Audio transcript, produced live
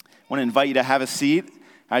want to invite you to have a seat.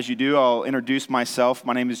 As you do, I'll introduce myself.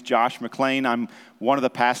 My name is Josh McLean. I'm one of the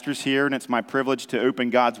pastors here, and it's my privilege to open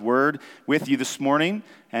God's Word with you this morning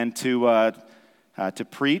and to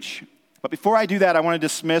preach. But before I do that, I want to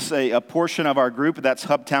dismiss a portion of our group. That's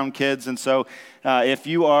Hubtown Kids. And so if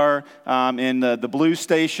you are in the blue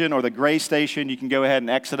station or the gray station, you can go ahead and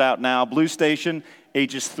exit out now. Blue station,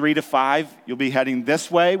 ages 3 to 5. You'll be heading this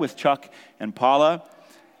way with Chuck and Paula.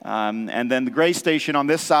 And then the gray station on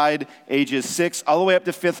this side, ages 6 all the way up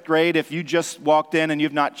to 5th grade. If you just walked in and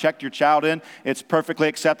you've not checked your child in, it's perfectly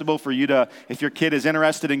acceptable for you to, if your kid is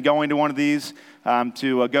interested in going to one of these,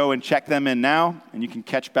 to go and check them in now. And you can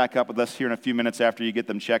catch back up with us here in a few minutes after you get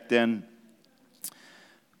them checked in.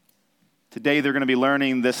 Today they're going to be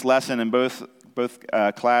learning this lesson in both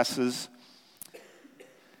classes.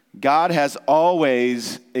 God has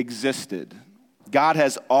always existed. God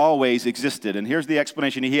has always existed. And here's the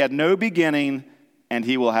explanation. He had no beginning, and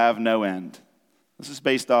he will have no end. This is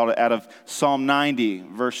based out of Psalm 90,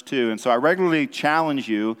 verse 2. And so I regularly challenge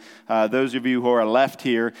you, those of you who are left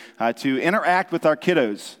here, to interact with our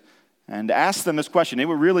kiddos and ask them this question. It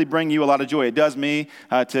will really bring you a lot of joy. It does me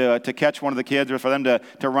to catch one of the kids or for them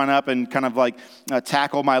to run up and kind of like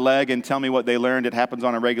tackle my leg and tell me what they learned. It happens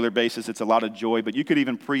on a regular basis. It's a lot of joy. But you could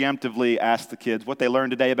even preemptively ask the kids what they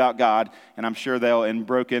learned today about God, and I'm sure they'll, in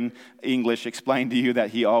broken English, explain to you that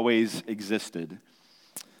he always existed.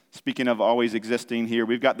 Speaking of always existing here,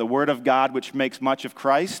 we've got the Word of God, which makes much of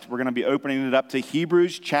Christ. We're going to be opening it up to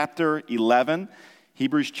Hebrews chapter 11.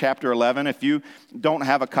 Hebrews chapter 11. If you don't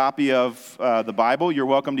have a copy of the Bible, you're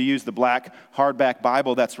welcome to use the black hardback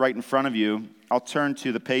Bible that's right in front of you. I'll turn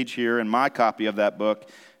to the page here in my copy of that book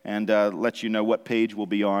and let you know what page we'll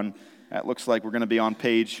be on. It looks like we're going to be on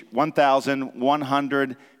page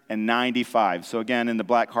 1195. So again, in the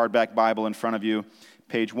black hardback Bible in front of you,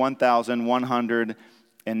 page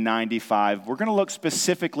 1195. We're going to look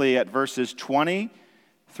specifically at verses 20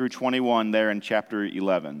 through 21 there in chapter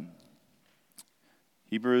 11.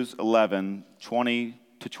 Hebrews 11, 20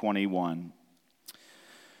 to 21.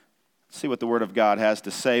 Let's see what the Word of God has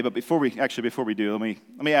to say. But before we do, let me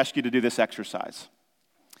ask you to do this exercise.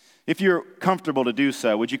 If you're comfortable to do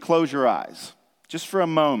so, would you close your eyes just for a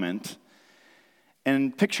moment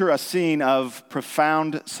and picture a scene of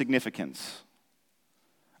profound significance?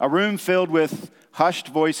 A room filled with hushed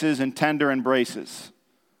voices and tender embraces.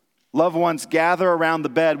 Loved ones gather around the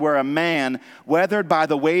bed where a man, weathered by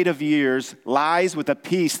the weight of years, lies with a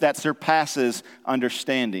peace that surpasses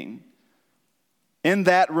understanding. In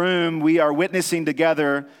that room, we are witnessing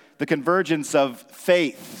together the convergence of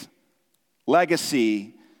faith,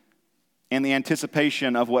 legacy, and the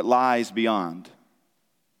anticipation of what lies beyond.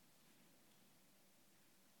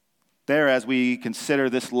 There, as we consider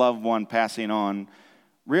this loved one passing on,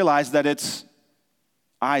 realize that it's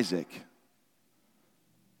Isaac.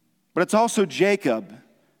 But it's also Jacob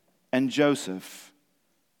and Joseph.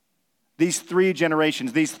 These 3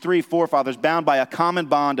 generations, these 3 forefathers, bound by a common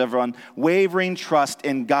bond of unwavering trust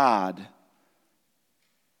in God.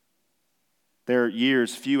 Their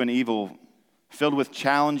years, few and evil, filled with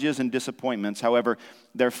challenges and disappointments. However,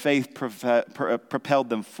 their faith propelled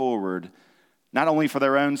them forward, not only for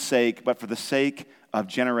their own sake, but for the sake of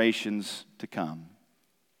generations to come.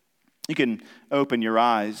 You can open your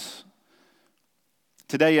eyes.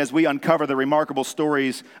 Today, as we uncover the remarkable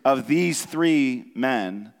stories of these 3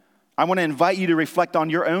 men, I want to invite you to reflect on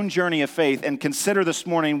your own journey of faith and consider this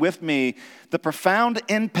morning with me the profound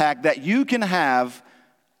impact that you can have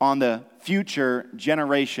on the future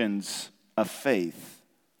generations of faith.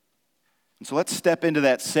 And so let's step into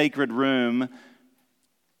that sacred room,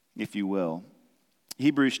 if you will.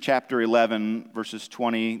 Hebrews chapter 11, verses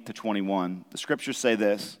 20 to 21. The scriptures say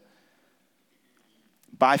this: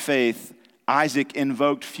 by faith, Isaac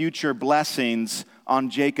invoked future blessings on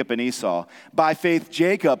Jacob and Esau. By faith,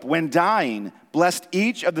 Jacob, when dying, blessed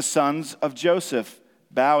each of the sons of Joseph,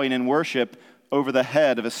 bowing in worship over the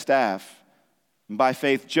head of his staff. And by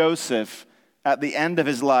faith, Joseph, at the end of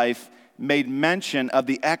his life, made mention of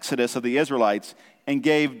the exodus of the Israelites and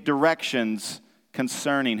gave directions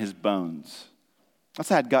concerning his bones.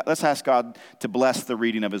 Let's ask God to bless the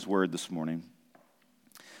reading of his word this morning.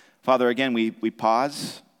 Father, again, we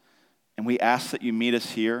pause. And we ask that you meet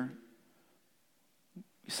us here.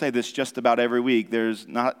 We say this just about every week. There's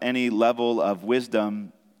not any level of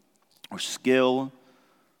wisdom or skill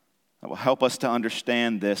that will help us to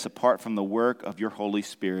understand this apart from the work of your Holy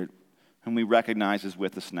Spirit, whom we recognize is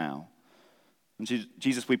with us now. And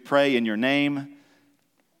Jesus, we pray in your name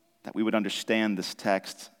that we would understand this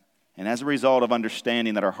text. And as a result of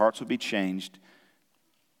understanding, that our hearts would be changed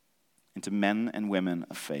into men and women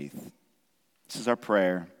of faith. This is our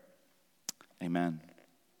prayer Amen.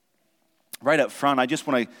 Right up front, I just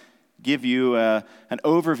want to give you an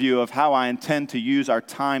overview of how I intend to use our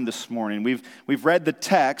time this morning. We've read the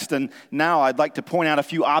text, and now I'd like to point out a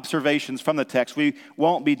few observations from the text. We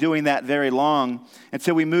won't be doing that very long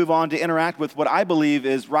until we move on to interact with what I believe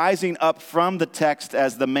is rising up from the text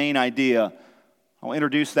as the main idea. I'll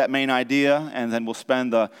introduce that main idea, and then we'll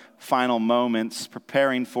spend the final moments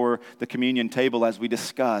preparing for the communion table as we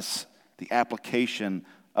discuss the application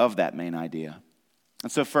of that main idea.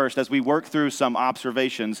 And so first, as we work through some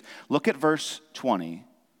observations, look at verse 20.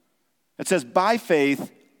 It says, by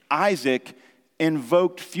faith, Isaac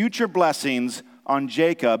invoked future blessings on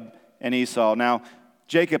Jacob and Esau. Now,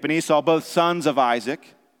 Jacob and Esau, both sons of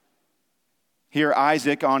Isaac. Here,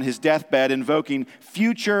 Isaac on his deathbed invoking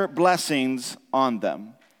future blessings on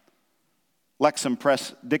them. Lexham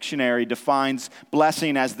Press Dictionary defines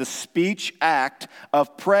blessing as the speech act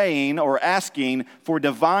of praying or asking for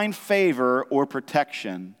divine favor or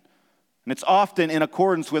protection. And it's often in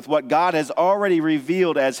accordance with what God has already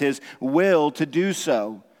revealed as his will to do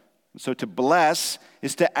so. So to bless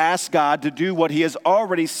is to ask God to do what he has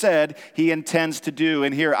already said he intends to do.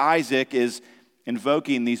 And here Isaac is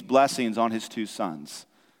invoking these blessings on his two sons.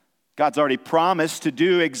 God's already promised to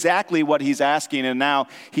do exactly what he's asking, and now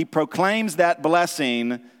he proclaims that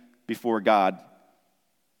blessing before God.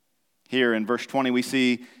 Here in verse 20, we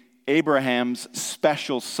see Abraham's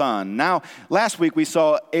special son. Now, last week we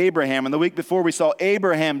saw Abraham, and the week before we saw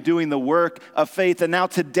Abraham doing the work of faith, and now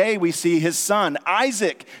today we see his son,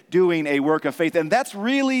 Isaac, doing a work of faith. And that's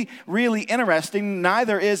really, really interesting.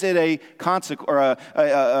 Neither is it a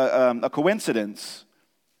coincidence.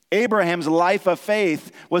 Abraham's life of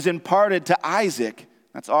faith was imparted to Isaac.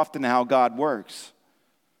 That's often how God works.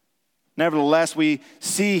 Nevertheless, we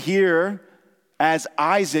see here, as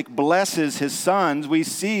Isaac blesses his sons, we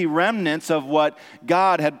see remnants of what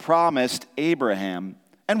God had promised Abraham.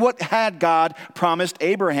 And what had God promised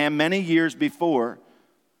Abraham many years before?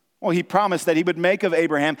 Well, he promised that he would make of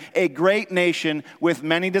Abraham a great nation with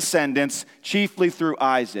many descendants, chiefly through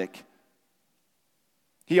Isaac.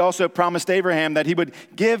 He also promised Abraham that he would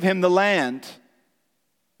give him the land,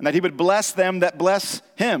 and that he would bless them that bless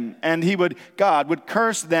him, and God would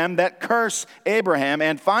curse them that curse Abraham,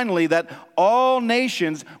 and finally that all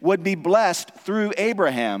nations would be blessed through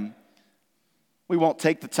Abraham. We won't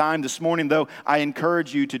take the time this morning, though I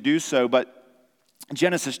encourage you to do so, but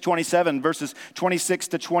Genesis 27, verses 26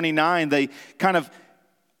 to 29, they kind of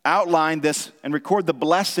outline this and record the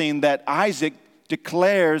blessing that Isaac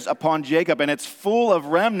declares upon Jacob, and it's full of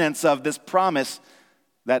remnants of this promise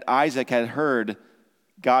that Isaac had heard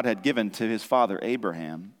God had given to his father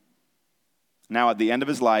Abraham. Now at the end of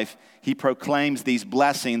his life, he proclaims these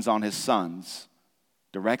blessings on his sons,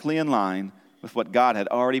 directly in line with what God had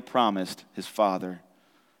already promised his father,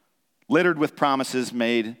 littered with promises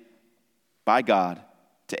made by God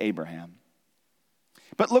to Abraham.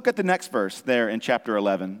 But look at the next verse there in chapter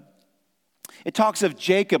 11. It talks of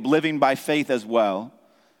Jacob living by faith as well.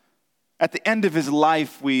 At the end of his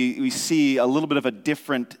life, we see a little bit of a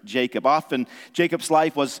different Jacob. Often, Jacob's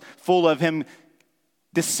life was full of him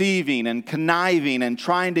deceiving and conniving and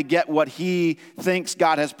trying to get what he thinks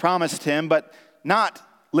God has promised him, but not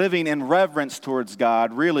living in reverence towards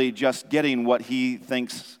God, really just getting what he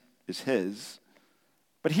thinks is his.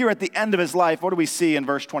 But here at the end of his life, what do we see in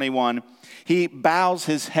verse 21? He bows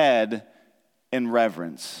his head in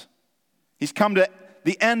reverence. He's come to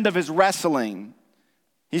the end of his wrestling.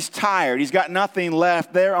 He's tired. He's got nothing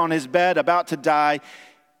left there on his bed, about to die.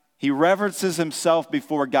 He reverences himself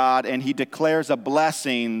before God, and he declares a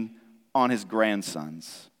blessing on his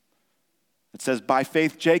grandsons. It says, by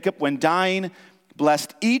faith, Jacob, when dying,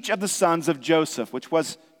 blessed each of the sons of Joseph, which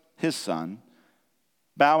was his son,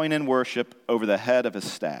 bowing in worship over the head of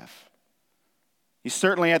his staff. He's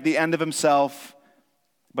certainly at the end of himself,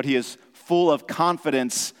 but he is full of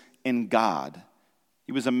confidence in God.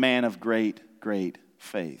 He was a man of great, great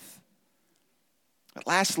faith. But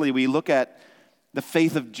lastly, we look at the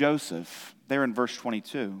faith of Joseph there in verse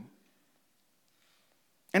 22.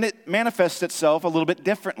 And it manifests itself a little bit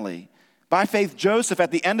differently. By faith, Joseph,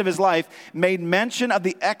 at the end of his life, made mention of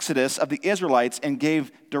the exodus of the Israelites and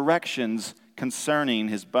gave directions concerning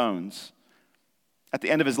his bones. At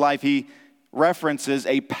the end of his life, he references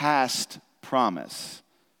a past promise.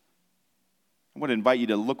 I want to invite you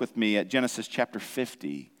to look with me at Genesis chapter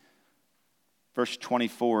 50, verse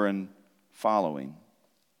 24 and following.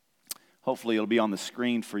 Hopefully it'll be on the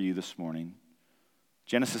screen for you this morning.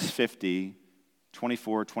 Genesis 50,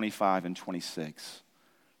 24, 25, and 26.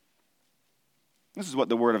 This is what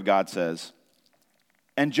the Word of God says.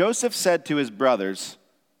 And Joseph said to his brothers,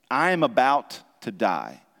 I am about to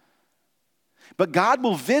die. But God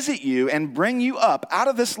will visit you and bring you up out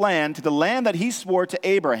of this land to the land that he swore to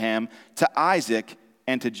Abraham, to Isaac,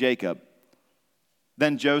 and to Jacob."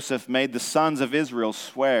 Then Joseph made the sons of Israel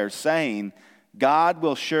swear, saying, "God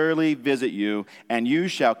will surely visit you, and you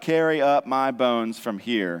shall carry up my bones from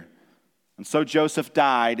here." And so Joseph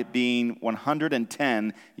died, being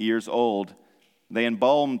 110 years old. They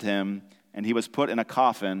embalmed him, and he was put in a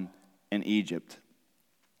coffin in Egypt.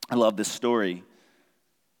 I love this story.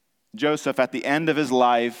 Joseph, at the end of his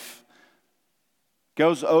life,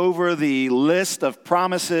 goes over the list of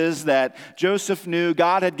promises that Joseph knew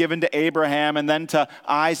God had given to Abraham, and then to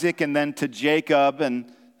Isaac, and then to Jacob,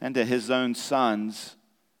 and to his own sons.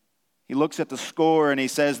 He looks at the score and he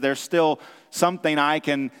says, there's still something I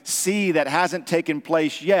can see that hasn't taken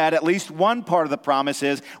place yet. At least one part of the promise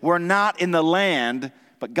is we're not in the land,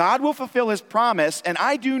 but God will fulfill his promise, and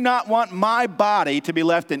I do not want my body to be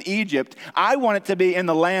left in Egypt. I want it to be in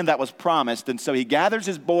the land that was promised. And so he gathers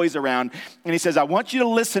his boys around and he says, I want you to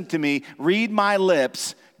listen to me, read my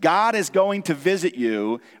lips. God is going to visit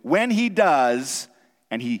you. When he does,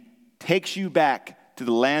 and he takes you back to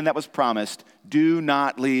the land that was promised, do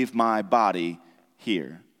not leave my body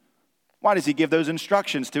here. Why does he give those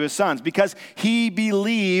instructions to his sons? Because he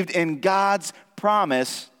believed in God's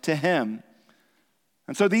promise to him.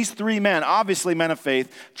 And so these three men, obviously men of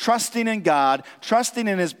faith, trusting in God, trusting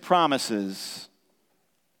in his promises,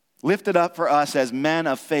 lifted up for us as men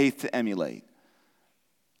of faith to emulate.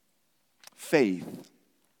 Faith.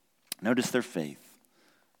 Notice their faith.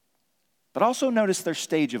 But also notice their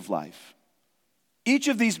stage of life. Each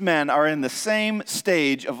of these men are in the same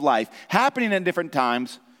stage of life, happening at different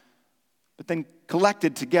times, but then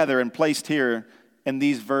collected together and placed here in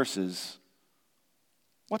these verses.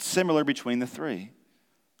 What's similar between the three?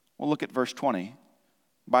 Well, look at verse 20.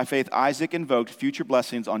 By faith, Isaac invoked future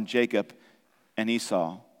blessings on Jacob and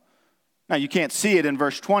Esau. Now, you can't see it in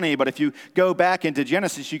verse 20, but if you go back into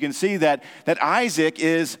Genesis, you can see that Isaac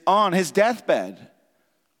is on his deathbed.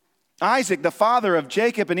 Isaac, the father of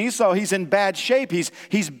Jacob and Esau, he's in bad shape.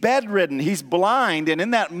 He's bedridden. He's blind. And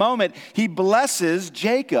in that moment, he blesses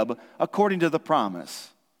Jacob according to the promise.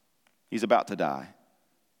 He's about to die.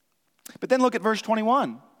 But then look at verse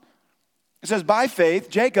 21. It says, by faith,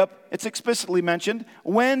 Jacob, it's explicitly mentioned,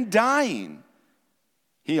 when dying,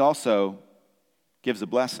 he also gives a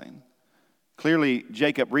blessing. Clearly,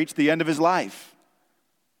 Jacob reached the end of his life.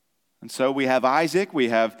 And so we have Isaac, we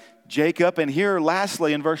have Jacob, and here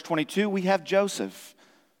lastly in verse 22, we have Joseph,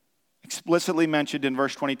 explicitly mentioned in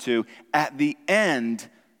verse 22, at the end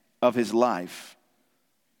of his life.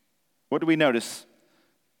 What do we notice?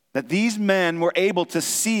 That these men were able to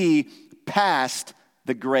see past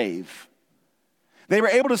the grave. They were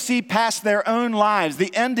able to see past their own lives,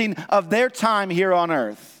 the ending of their time here on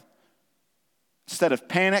earth. Instead of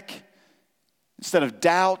panic, instead of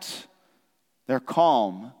doubt, they're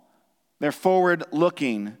calm. They're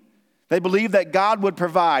forward-looking. They believe that God would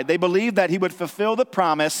provide. They believe that he would fulfill the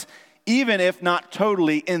promise, even if not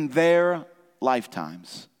totally in their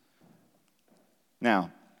lifetimes.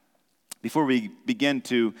 Now, before we begin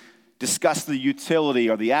to discuss the utility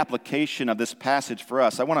or the application of this passage for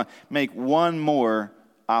us, I want to make one more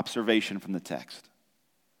observation from the text.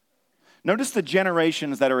 Notice the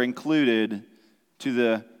generations that are included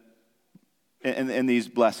in these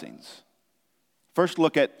blessings. First,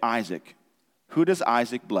 look at Isaac. Who does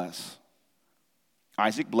Isaac bless?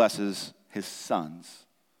 Isaac blesses his sons,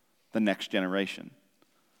 the next generation.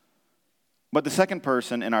 But the second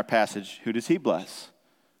person in our passage, who does he bless?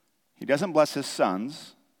 He doesn't bless his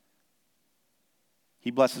sons. He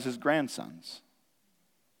blesses his grandsons.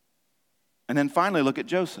 And then finally, look at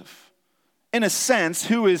Joseph. In a sense,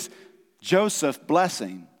 who is Joseph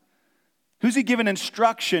blessing? Who's he giving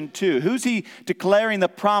instruction to? Who's he declaring the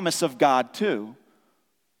promise of God to?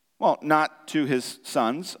 Well, not to his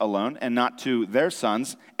sons alone, and not to their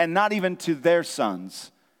sons, and not even to their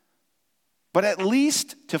sons, but at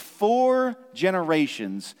least to 4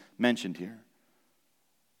 generations mentioned here.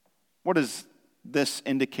 What is this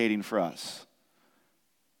indicating for us?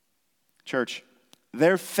 Church,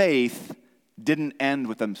 their faith didn't end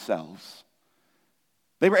with themselves.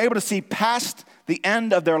 They were able to see past the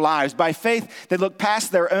end of their lives. By faith, they looked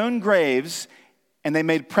past their own graves and they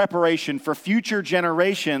made preparation for future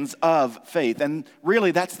generations of faith. And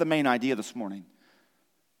really, that's the main idea this morning.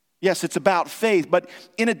 Yes, it's about faith, but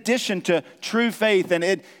in addition to true faith and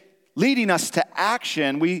it leading us to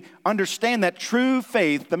action, we understand that true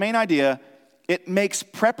faith, the main idea, it makes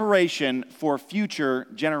preparation for future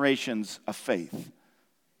generations of faith.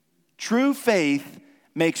 True faith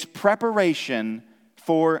makes preparation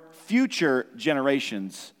for future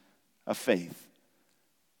generations of faith.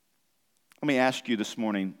 Let me ask you this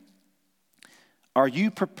morning, are you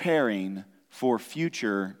preparing for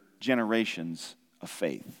future generations of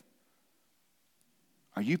faith?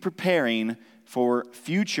 Are you preparing for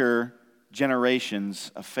future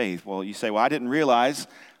generations of faith? Well, you say, well, I didn't realize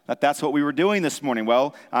that that's what we were doing this morning.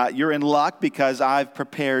 Well, you're in luck because I've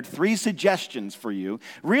prepared 3 suggestions for you,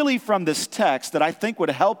 really from this text that I think would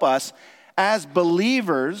help us as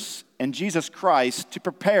believers in Jesus Christ to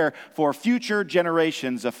prepare for future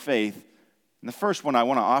generations of faith. And the first one I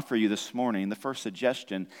want to offer you this morning, the first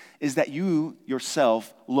suggestion, is that you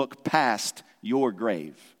yourself look past your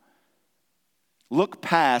grave. Look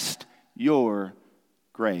past your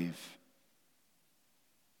grave.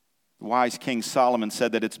 The wise King Solomon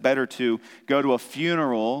said that it's better to go to a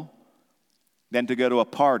funeral than to go to a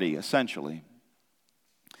party, essentially.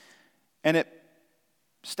 And it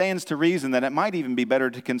stands to reason that it might even be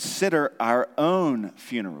better to consider our own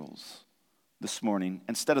funerals this morning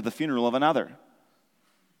instead of the funeral of another.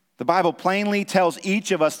 The Bible plainly tells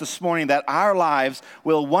each of us this morning that our lives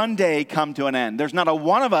will one day come to an end. There's not a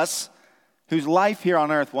one of us whose life here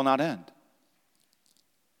on earth will not end.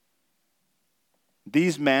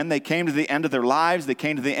 These men, they came to the end of their lives, they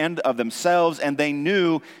came to the end of themselves, and they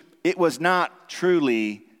knew it was not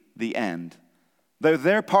truly the end. Though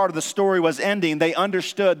their part of the story was ending, they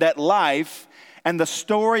understood that life and the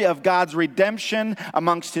story of God's redemption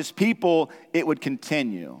amongst his people, it would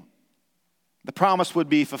continue. The promise would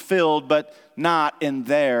be fulfilled, but not in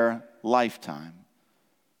their lifetime.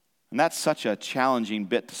 And that's such a challenging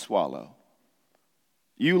bit to swallow.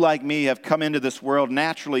 You, like me, have come into this world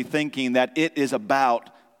naturally thinking that it is about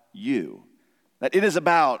you, that it is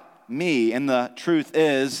about me, and the truth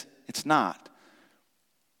is, it's not.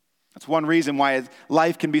 That's one reason why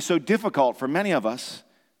life can be so difficult for many of us,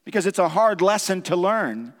 because it's a hard lesson to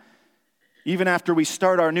learn. Even after we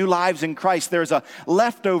start our new lives in Christ, there's a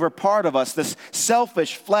leftover part of us, this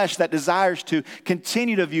selfish flesh that desires to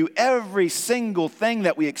continue to view every single thing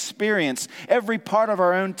that we experience, every part of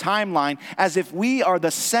our own timeline, as if we are the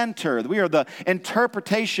center, we are the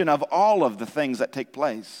interpretation of all of the things that take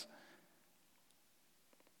place.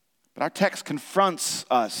 But our text confronts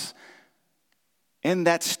us in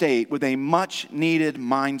that state with a much-needed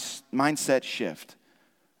mindset shift.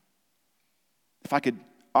 If I could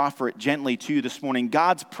offer it gently to you this morning,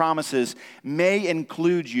 God's promises may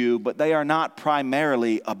include you, but they are not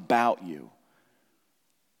primarily about you.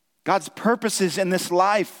 God's purposes in this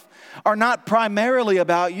life are not primarily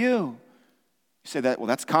about you. You say that, well,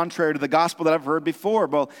 that's contrary to the gospel that I've heard before.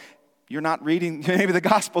 Well, you're not reading, maybe the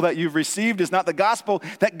gospel that you've received is not the gospel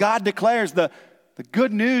that God declares. The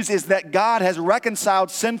good news is that God has reconciled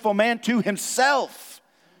sinful man to himself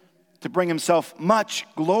to bring himself much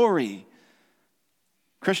glory.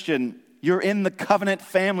 Christian, you're in the covenant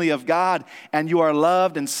family of God, and you are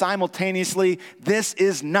loved, and simultaneously, this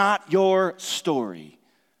is not your story.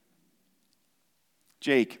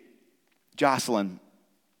 Jake, Jocelyn,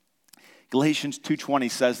 Galatians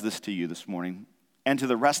 2:20 says this to you this morning, and to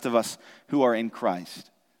the rest of us who are in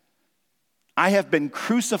Christ. I have been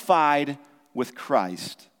crucified with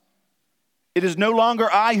Christ. It is no longer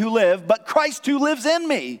I who live, but Christ who lives in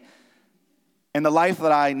me. And the life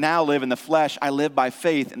that I now live in the flesh, I live by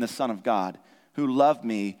faith in the Son of God, who loved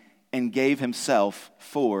me and gave himself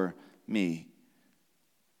for me.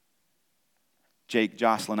 Jake,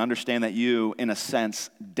 Jocelyn, understand that you, in a sense,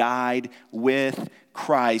 died with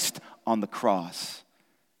Christ on the cross.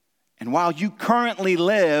 And while you currently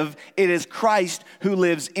live, it is Christ who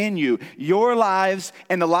lives in you. Your lives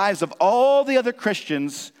and the lives of all the other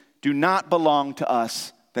Christians do not belong to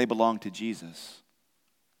us. They belong to Jesus.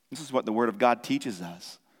 This is what the Word of God teaches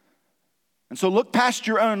us. And so look past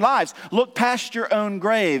your own lives. Look past your own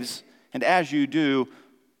graves. And as you do,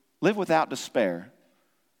 live without despair.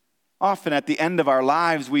 Often at the end of our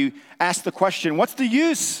lives, we ask the question, what's the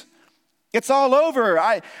use? It's all over.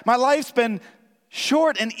 My life's been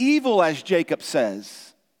short and evil, as Jacob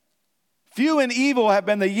says. Few and evil have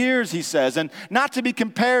been the years, he says, and not to be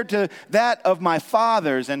compared to that of my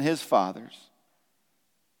fathers and his fathers.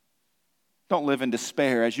 Don't live in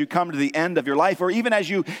despair as you come to the end of your life, or even as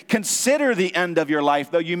you consider the end of your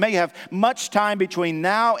life, though you may have much time between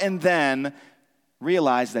now and then.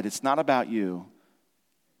 Realize that it's not about you.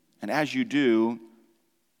 And as you do,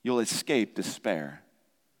 you'll escape despair.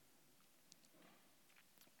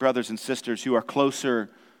 Brothers and sisters who are closer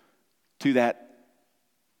to that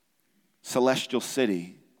celestial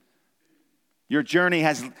city, your journey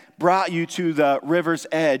has brought you to the river's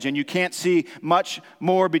edge, and you can't see much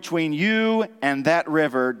more between you and that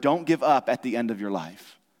river. Don't give up at the end of your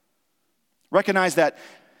life. Recognize that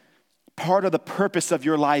Part of the purpose of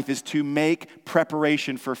your life is to make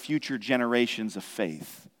preparation for future generations of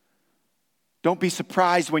faith. Don't be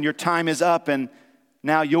surprised when your time is up and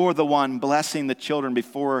now you're the one blessing the children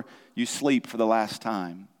before you sleep for the last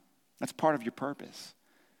time. That's part of your purpose.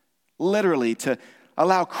 Literally, to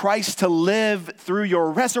allow Christ to live through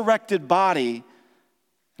your resurrected body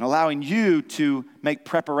and allowing you to make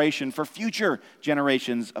preparation for future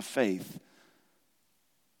generations of faith.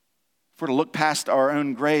 If we're to look past our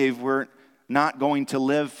own grave, we're not going to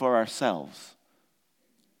live for ourselves.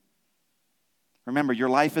 Remember, your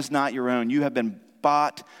life is not your own. You have been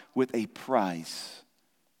bought with a price.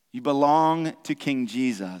 You belong to King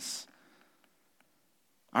Jesus.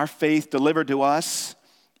 Our faith delivered to us,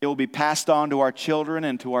 it will be passed on to our children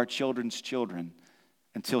and to our children's children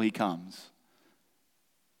until he comes.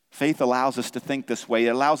 Faith allows us to think this way. It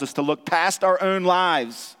allows us to look past our own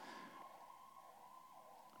lives.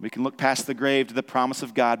 We can look past the grave to the promise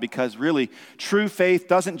of God, because really, true faith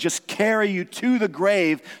doesn't just carry you to the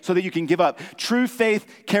grave so that you can give up. True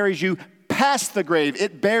faith carries you past the grave.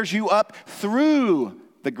 It bears you up through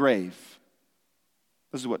the grave.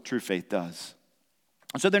 This is what true faith does.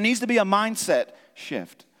 So there needs to be a mindset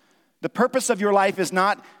shift. The purpose of your life is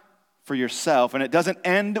not for yourself, and it doesn't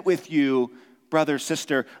end with you, brother,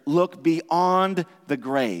 sister. Look beyond the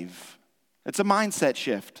grave. It's a mindset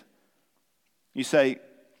shift. You say,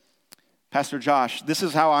 Pastor Josh, this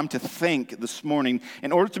is how I'm to think this morning.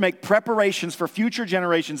 In order to make preparations for future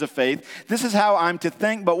generations of faith, this is how I'm to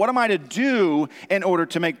think, but what am I to do in order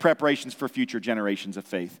to make preparations for future generations of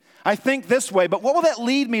faith? I think this way, but what will that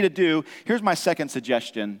lead me to do? Here's my second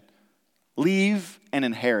suggestion. Leave an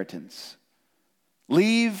inheritance.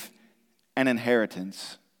 Leave an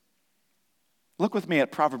inheritance. Look with me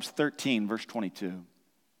at Proverbs 13, verse 22.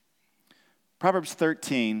 Proverbs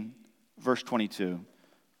 13, verse 22.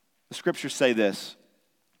 The scriptures say this: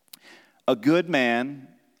 a good man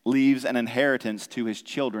leaves an inheritance to his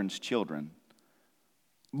children's children,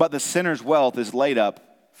 but the sinner's wealth is laid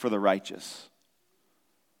up for the righteous.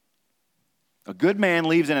 A good man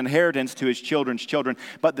leaves an inheritance to his children's children,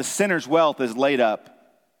 but the sinner's wealth is laid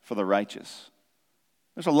up for the righteous.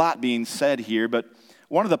 There's a lot being said here, but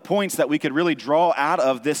one of the points that we could really draw out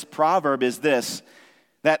of this proverb is this: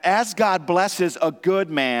 that as God blesses a good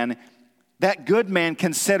man, that good man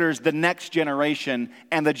considers the next generation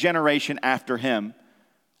and the generation after him.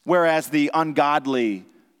 Whereas the ungodly,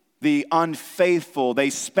 the unfaithful, they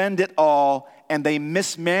spend it all and they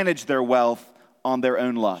mismanage their wealth on their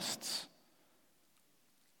own lusts.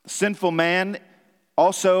 The sinful man,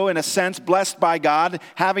 also in a sense blessed by God,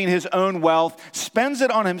 having his own wealth, spends it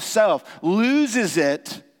on himself, loses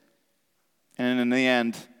it, and in the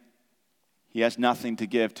end, he has nothing to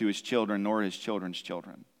give to his children nor his children's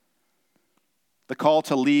children. The call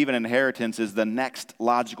to leave an inheritance is the next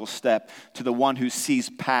logical step to the one who sees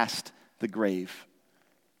past the grave.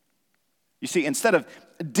 You see, instead of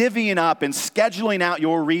divvying up and scheduling out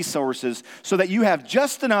your resources so that you have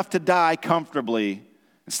just enough to die comfortably,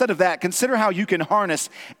 instead of that, consider how you can harness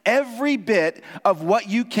every bit of what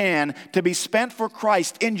you can to be spent for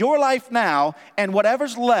Christ in your life now, and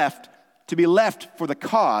whatever's left to be left for the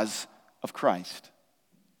cause of Christ.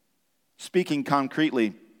 Speaking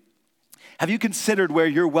concretely, have you considered where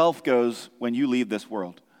your wealth goes when you leave this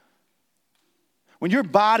world? When your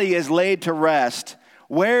body is laid to rest,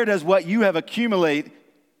 where does what you have accumulated,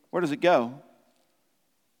 where does it go?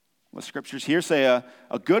 Well, the scriptures here say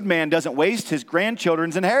a good man doesn't waste his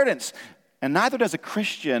grandchildren's inheritance, and neither does a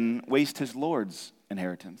Christian waste his Lord's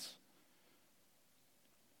inheritance.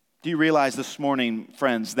 Do you realize this morning,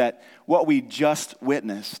 friends, that what we just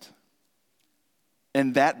witnessed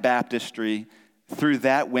in that baptistry, through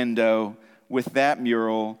that window, with that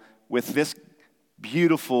mural, with this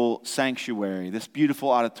beautiful sanctuary, this beautiful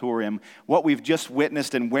auditorium, what we've just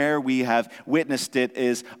witnessed and where we have witnessed it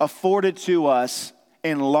is afforded to us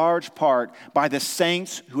in large part by the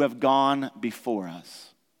saints who have gone before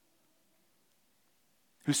us,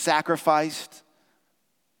 who sacrificed,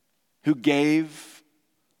 who gave,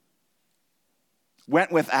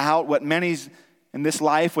 went without what many in this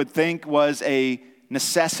life would think was a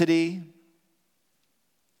necessity.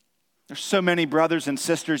 There's so many brothers and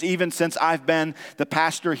sisters, even since I've been the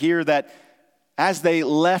pastor here, that as they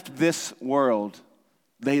left this world,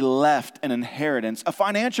 they left an inheritance, a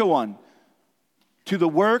financial one, to the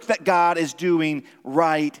work that God is doing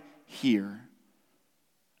right here.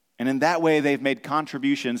 And in that way, they've made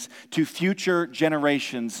contributions to future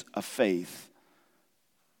generations of faith.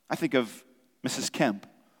 I think of Mrs. Kemp.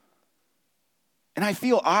 And I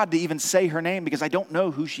feel odd to even say her name because I don't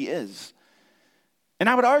know who she is. And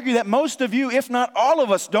I would argue that most of you, if not all of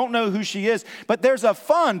us, don't know who she is. But there's a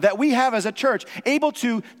fund that we have as a church, able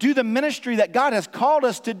to do the ministry that God has called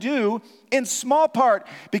us to do in small part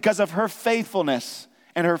because of her faithfulness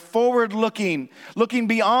and her forward-looking, looking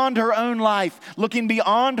beyond her own life, looking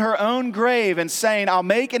beyond her own grave and saying, I'll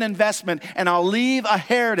make an investment and I'll leave a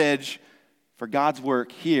heritage for God's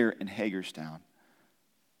work here in Hagerstown.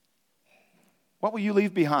 What will you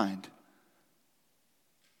leave behind?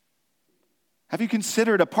 Have you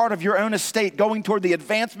considered a part of your own estate going toward the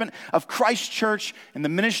advancement of Christ Church and the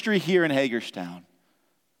ministry here in Hagerstown?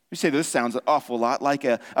 You say, this sounds an awful lot like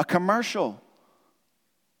a commercial.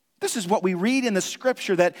 This is what we read in the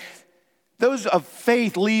scripture, that those of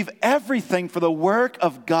faith leave everything for the work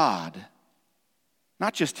of God.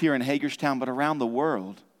 Not just here in Hagerstown, but around the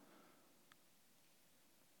world.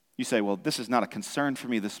 You say, well, this is not a concern for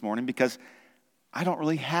me this morning because I don't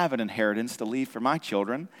really have an inheritance to leave for my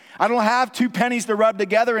children. I don't have 2 pennies to rub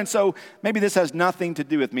together, and so maybe this has nothing to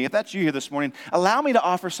do with me. If that's you here this morning, allow me to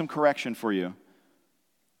offer some correction for you.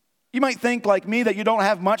 You might think, like me, that you don't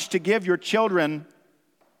have much to give your children.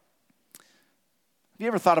 Have you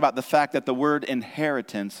ever thought about the fact that the word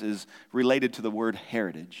inheritance is related to the word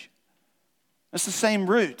heritage? It's the same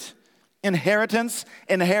root. Inheritance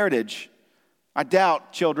and heritage. I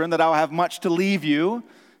doubt, children, that I'll have much to leave you.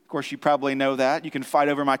 Of course, you probably know that. You can fight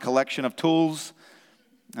over my collection of tools.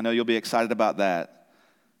 I know you'll be excited about that.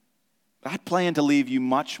 But I plan to leave you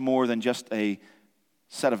much more than just a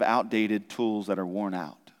set of outdated tools that are worn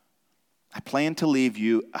out. I plan to leave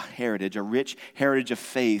you a heritage, a rich heritage of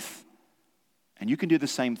faith. And you can do the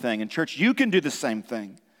same thing. And church, you can do the same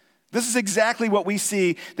thing. This is exactly what we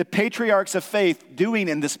see the patriarchs of faith doing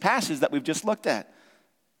in this passage that we've just looked at.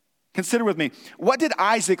 Consider with me, what did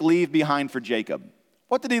Isaac leave behind for Jacob?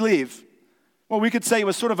 What did he leave? Well, we could say it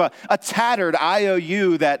was sort of a tattered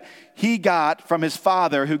IOU that he got from his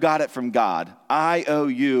father who got it from God.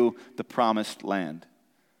 IOU, the promised land.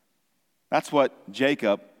 That's what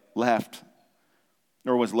Jacob left,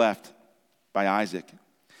 or was left by Isaac.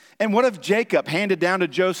 And what if Jacob handed down to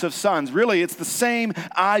Joseph's sons? Really, it's the same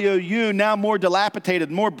IOU, now more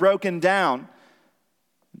dilapidated, more broken down.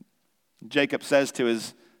 Jacob says to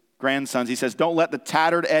his grandsons, he says, don't let the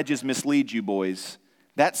tattered edges mislead you, boys.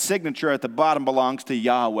 That signature at the bottom belongs to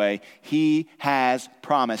Yahweh. He has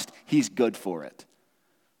promised. He's good for it.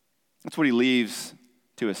 That's what he leaves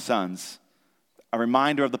to his sons. A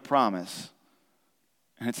reminder of the promise.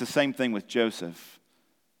 And it's the same thing with Joseph.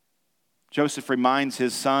 Joseph reminds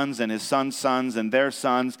his sons and his sons' sons and their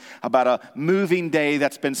sons about a moving day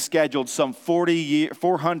that's been scheduled some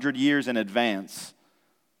 400 years in advance.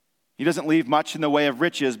 He doesn't leave much in the way of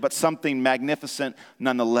riches, but something magnificent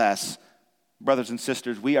nonetheless. Brothers and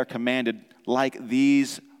sisters, we are commanded, like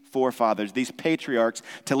these forefathers, these patriarchs,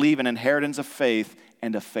 to leave an inheritance of faith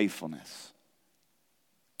and of faithfulness.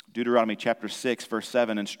 Deuteronomy chapter 6, verse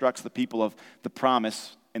 7 instructs the people of the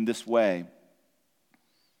promise in this way.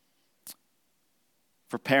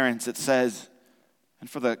 For parents, it says, and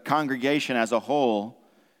for the congregation as a whole,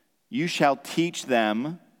 you shall teach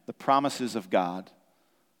them the promises of God,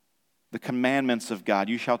 the commandments of God.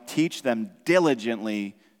 You shall teach them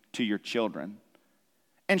diligently to your children,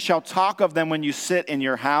 and shall talk of them when you sit in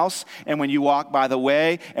your house, and when you walk by the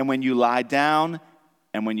way, and when you lie down,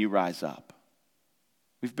 and when you rise up.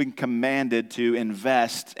 We've been commanded to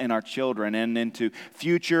invest in our children and into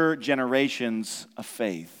future generations of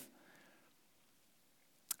faith.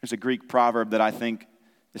 There's a Greek proverb that I think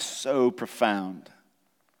is so profound.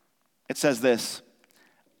 It says this: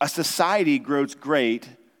 a society grows great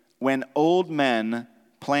when old men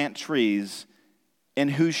plant trees in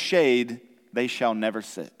whose shade they shall never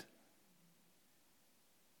sit.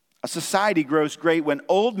 A society grows great when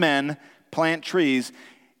old men plant trees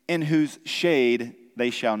in whose shade they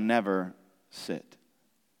shall never sit.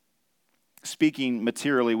 Speaking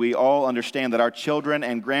materially, we all understand that our children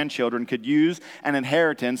and grandchildren could use an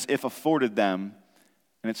inheritance if afforded them.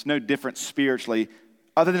 And it's no different spiritually,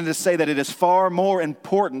 other than to say that it is far more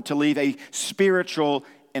important to leave a spiritual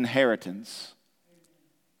inheritance.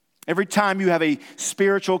 Every time you have a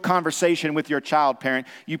spiritual conversation with your child parent,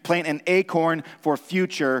 you plant an acorn for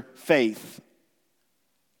future faith.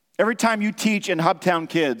 Every time you teach in Hubtown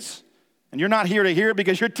Kids, and you're not here to hear it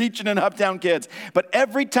because you're teaching in Hubtown Kids, but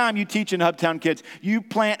every time you teach in Hubtown Kids, you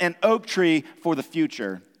plant an oak tree for the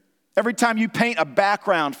future. Every time you paint a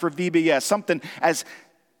background for VBS, something as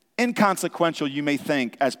inconsequential you may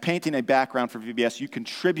think as painting a background for VBS, you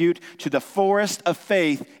contribute to the forest of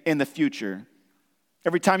faith in the future.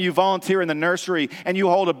 Every time you volunteer in the nursery and you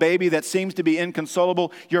hold a baby that seems to be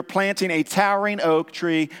inconsolable, you're planting a towering oak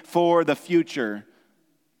tree for the future.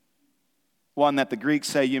 one that the Greeks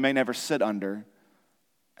say you may never sit under,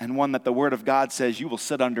 and one that the Word of God says you will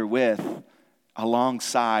sit under with,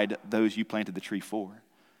 alongside those you planted the tree for.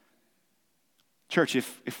 Church,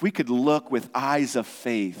 if we could look with eyes of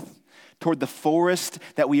faith toward the forest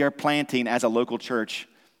that we are planting as a local church,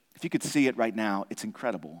 if you could see it right now, it's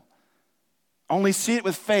incredible. Only see it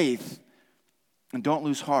with faith and don't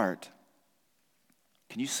lose heart.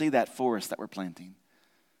 Can you see that forest that we're planting?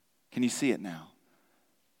 Can you see it now?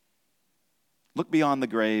 Look beyond the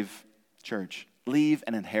grave, church. Leave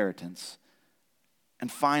an inheritance.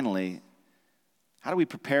 And finally, how do we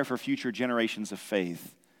prepare for future generations of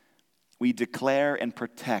faith? We declare and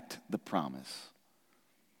protect the promise.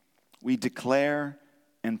 We declare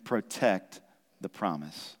and protect the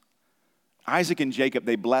promise. Isaac and Jacob,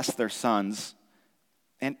 they blessed their sons.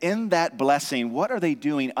 And in that blessing, what are they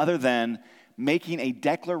doing other than making a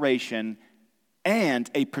declaration and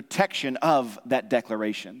a protection of that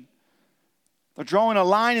declaration? They're drawing a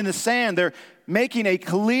line in the sand. They're making a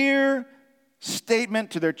clear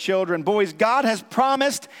statement to their children. Boys, God has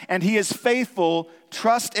promised and He is faithful.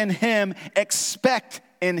 Trust in Him. Expect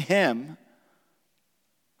in Him.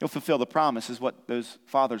 He'll fulfill the promise, is what those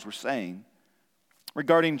fathers were saying.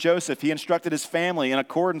 Regarding Joseph, he instructed his family in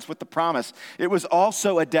accordance with the promise. It was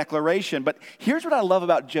also a declaration. But here's what I love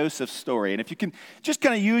about Joseph's story. And if you can just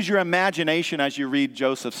kind of use your imagination as you read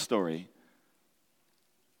Joseph's story.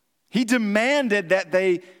 He demanded that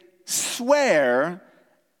they swear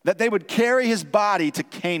that they would carry his body to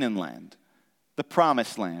Canaan land, the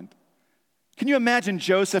promised land. Can you imagine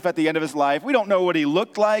Joseph at the end of his life? We don't know what he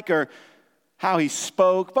looked like or how he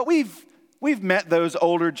spoke, but we've met those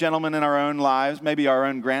older gentlemen in our own lives, maybe our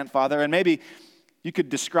own grandfather, and maybe you could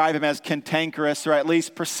describe him as cantankerous or at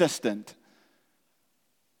least persistent.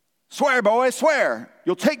 Swear, boy, swear.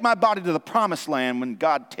 You'll take my body to the promised land when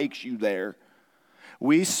God takes you there.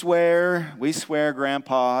 We swear,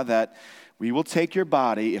 Grandpa, that we will take your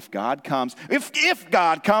body if God comes. If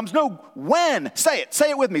God comes, no, when? Say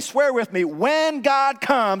it with me, swear with me. When God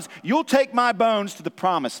comes, you'll take my bones to the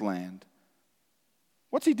promised land.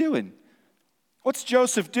 What's he doing? What's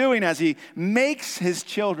Joseph doing as he makes his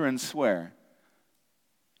children swear?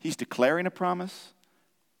 He's declaring a promise,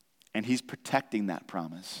 and he's protecting that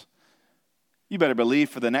promise. You better believe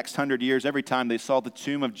for the next 100 years, every time they saw the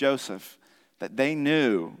tomb of Joseph, that they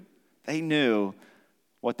knew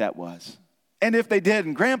what that was. And if they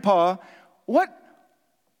didn't, Grandpa,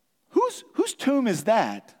 whose tomb is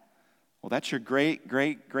that? Well, that's your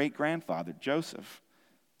great-great-great-grandfather, Joseph.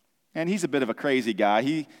 And he's a bit of a crazy guy.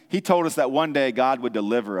 He told us that one day God would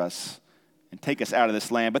deliver us and take us out of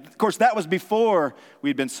this land. But of course, that was before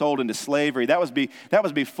we'd been sold into slavery. That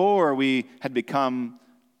was before we had become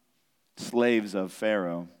slaves of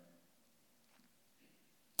Pharaoh.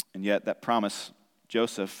 And yet that promise,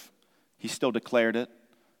 Joseph, he still declared it.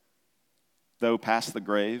 Though past the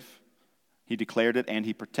grave, he declared it and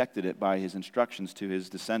he protected it by his instructions to his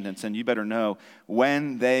descendants. And you better know,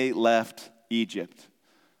 when they left Egypt,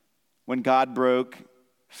 when God broke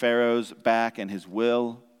Pharaoh's back and his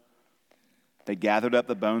will, they gathered up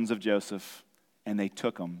the bones of Joseph and they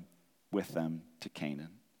took them with them to Canaan.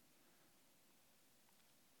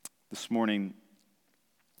 This morning,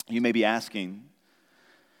 you may be asking,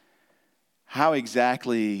 how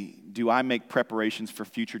exactly do I make preparations for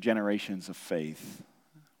future generations of faith?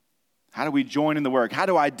 How do we join in the work? How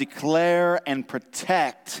do I declare and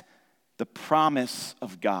protect the promise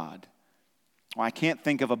of God? Well, I can't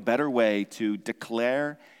think of a better way to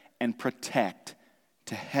declare and protect,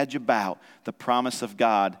 to hedge about the promise of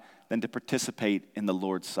God than to participate in the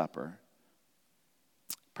Lord's Supper.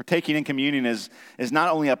 Partaking in communion is not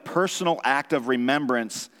only a personal act of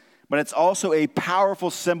remembrance, but it's also a powerful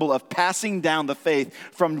symbol of passing down the faith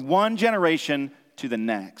from one generation to the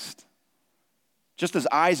next. Just as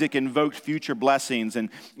Isaac invoked future blessings and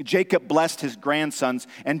Jacob blessed his grandsons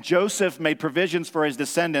and Joseph made provisions for his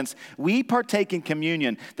descendants, we partake in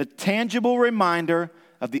communion, the tangible reminder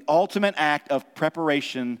of the ultimate act of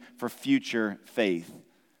preparation for future faith,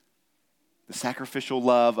 the sacrificial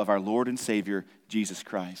love of our Lord and Savior, Jesus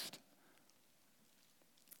Christ.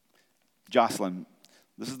 Jocelyn,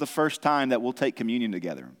 this is the first time that we'll take communion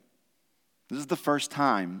together. This is the first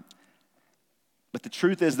time. But the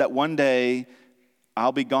truth is that one day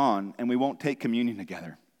I'll be gone and we won't take communion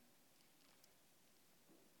together.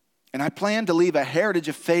 And I plan to leave a heritage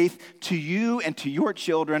of faith to you and to your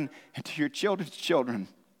children and to your children's children.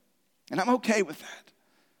 And I'm okay with that.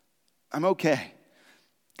 I'm okay.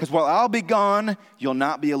 Because while I'll be gone, you'll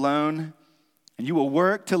not be alone. And you will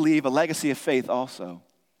work to leave a legacy of faith also.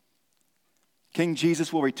 King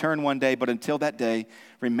Jesus will return one day, but until that day,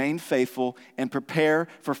 remain faithful and prepare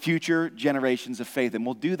for future generations of faith. And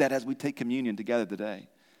we'll do that as we take communion together today.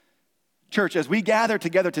 Church, as we gather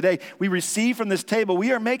together today, we receive from this table,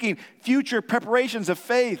 we are making future preparations of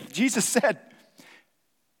faith. Jesus said,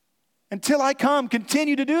 until I come,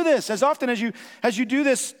 continue to do this. As often as you do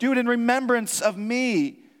this, do it in remembrance of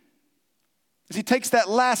me. As he takes that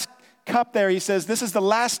last cup there, he says, this is the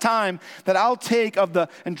last time that I'll take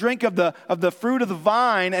and drink of the fruit of the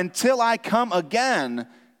vine until I come again. And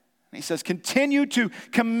he says, continue to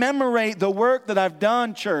commemorate the work that I've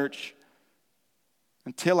done, church,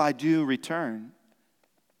 until I do return.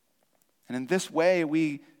 And in this way,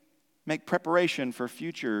 we make preparation for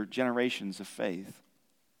future generations of faith.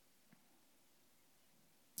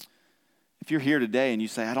 If you're here today and you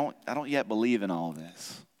say, I don't yet believe in all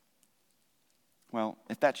this. Well,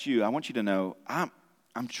 if that's you, I want you to know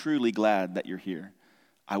I'm truly glad that you're here.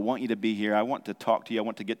 I want you to be here. I want to talk to you. I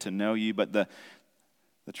want to get to know you. But the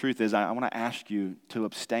truth is, I want to ask you to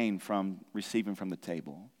abstain from receiving from the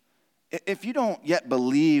table. If you don't yet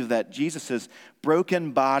believe that Jesus'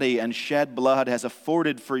 broken body and shed blood has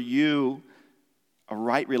afforded for you a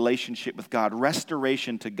right relationship with God,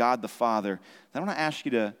 restoration to God the Father, then I want to ask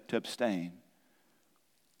you to abstain.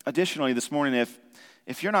 Additionally, this morning,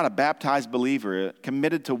 if you're not a baptized believer,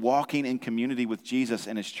 committed to walking in community with Jesus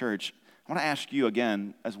and his church, I want to ask you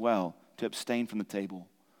again as well to abstain from the table.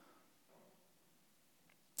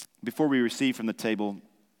 Before we receive from the table,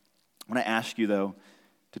 I want to ask you, though,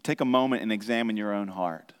 to take a moment and examine your own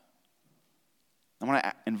heart. I want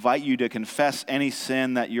to invite you to confess any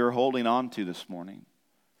sin that you're holding on to this morning.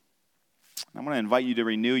 I want to invite you to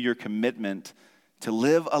renew your commitment to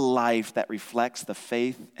live a life that reflects the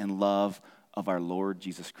faith and love of our Lord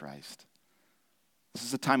Jesus Christ. This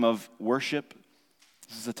is a time of worship.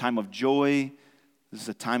 This is a time of joy. This is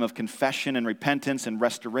a time of confession and repentance and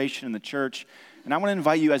restoration in the church. And I want to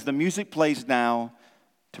invite you, as the music plays now,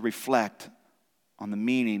 to reflect on the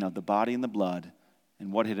meaning of the body and the blood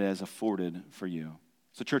and what it has afforded for you.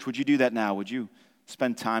 So church, would you do that now? Would you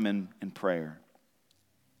spend time in prayer?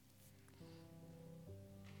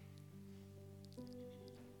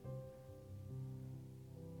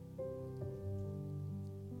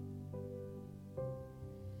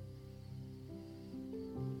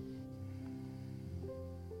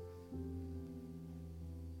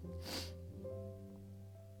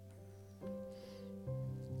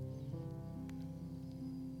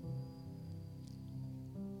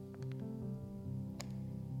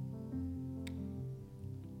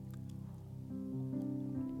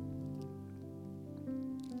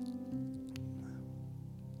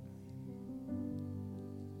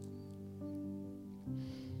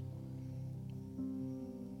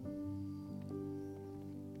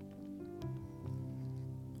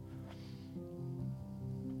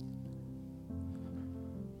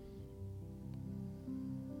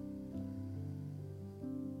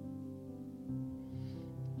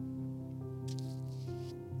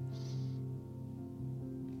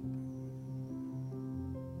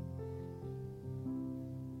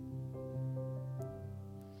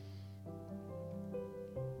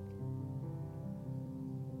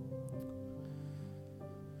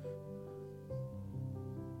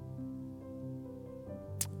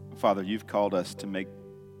 Father, you've called us to make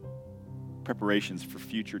preparations for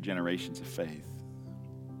future generations of faith.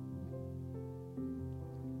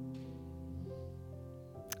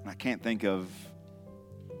 I can't think of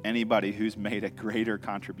anybody who's made a greater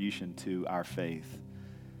contribution to our faith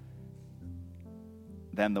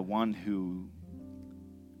than the one who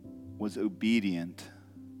was obedient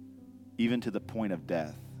even to the point of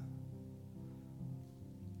death.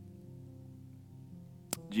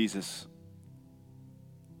 Jesus,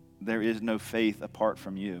 there is no faith apart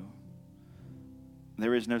from you.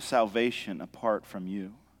 There is no salvation apart from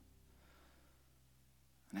you.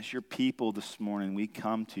 And as your people this morning, we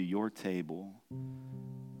come to your table.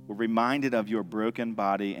 We're reminded of your broken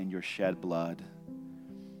body and your shed blood.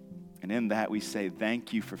 And in that we say,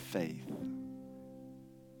 thank you for faith.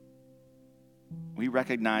 We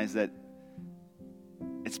recognize that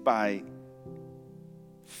it's by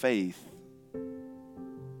faith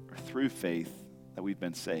or through faith that we've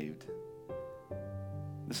been saved.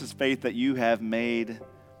 This is faith that you have made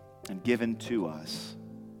and given to us.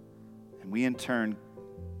 And we in turn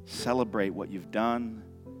celebrate what you've done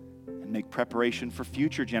and make preparation for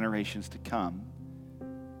future generations to come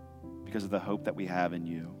because of the hope that we have in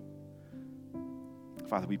you.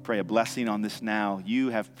 Father, we pray a blessing on this now. You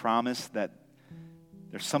have promised that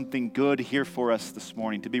there's something good here for us this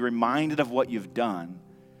morning, to be reminded of what you've done.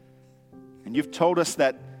 And you've told us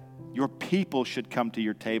that your people should come to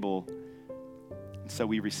your table So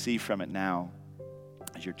we receive from it now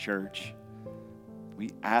as your church.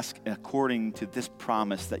 We ask according to this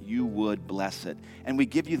promise that you would bless it. And we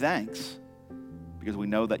give you thanks because we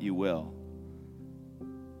know that you will.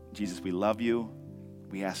 Jesus, we love you.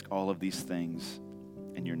 We ask all of these things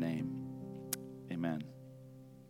in your name.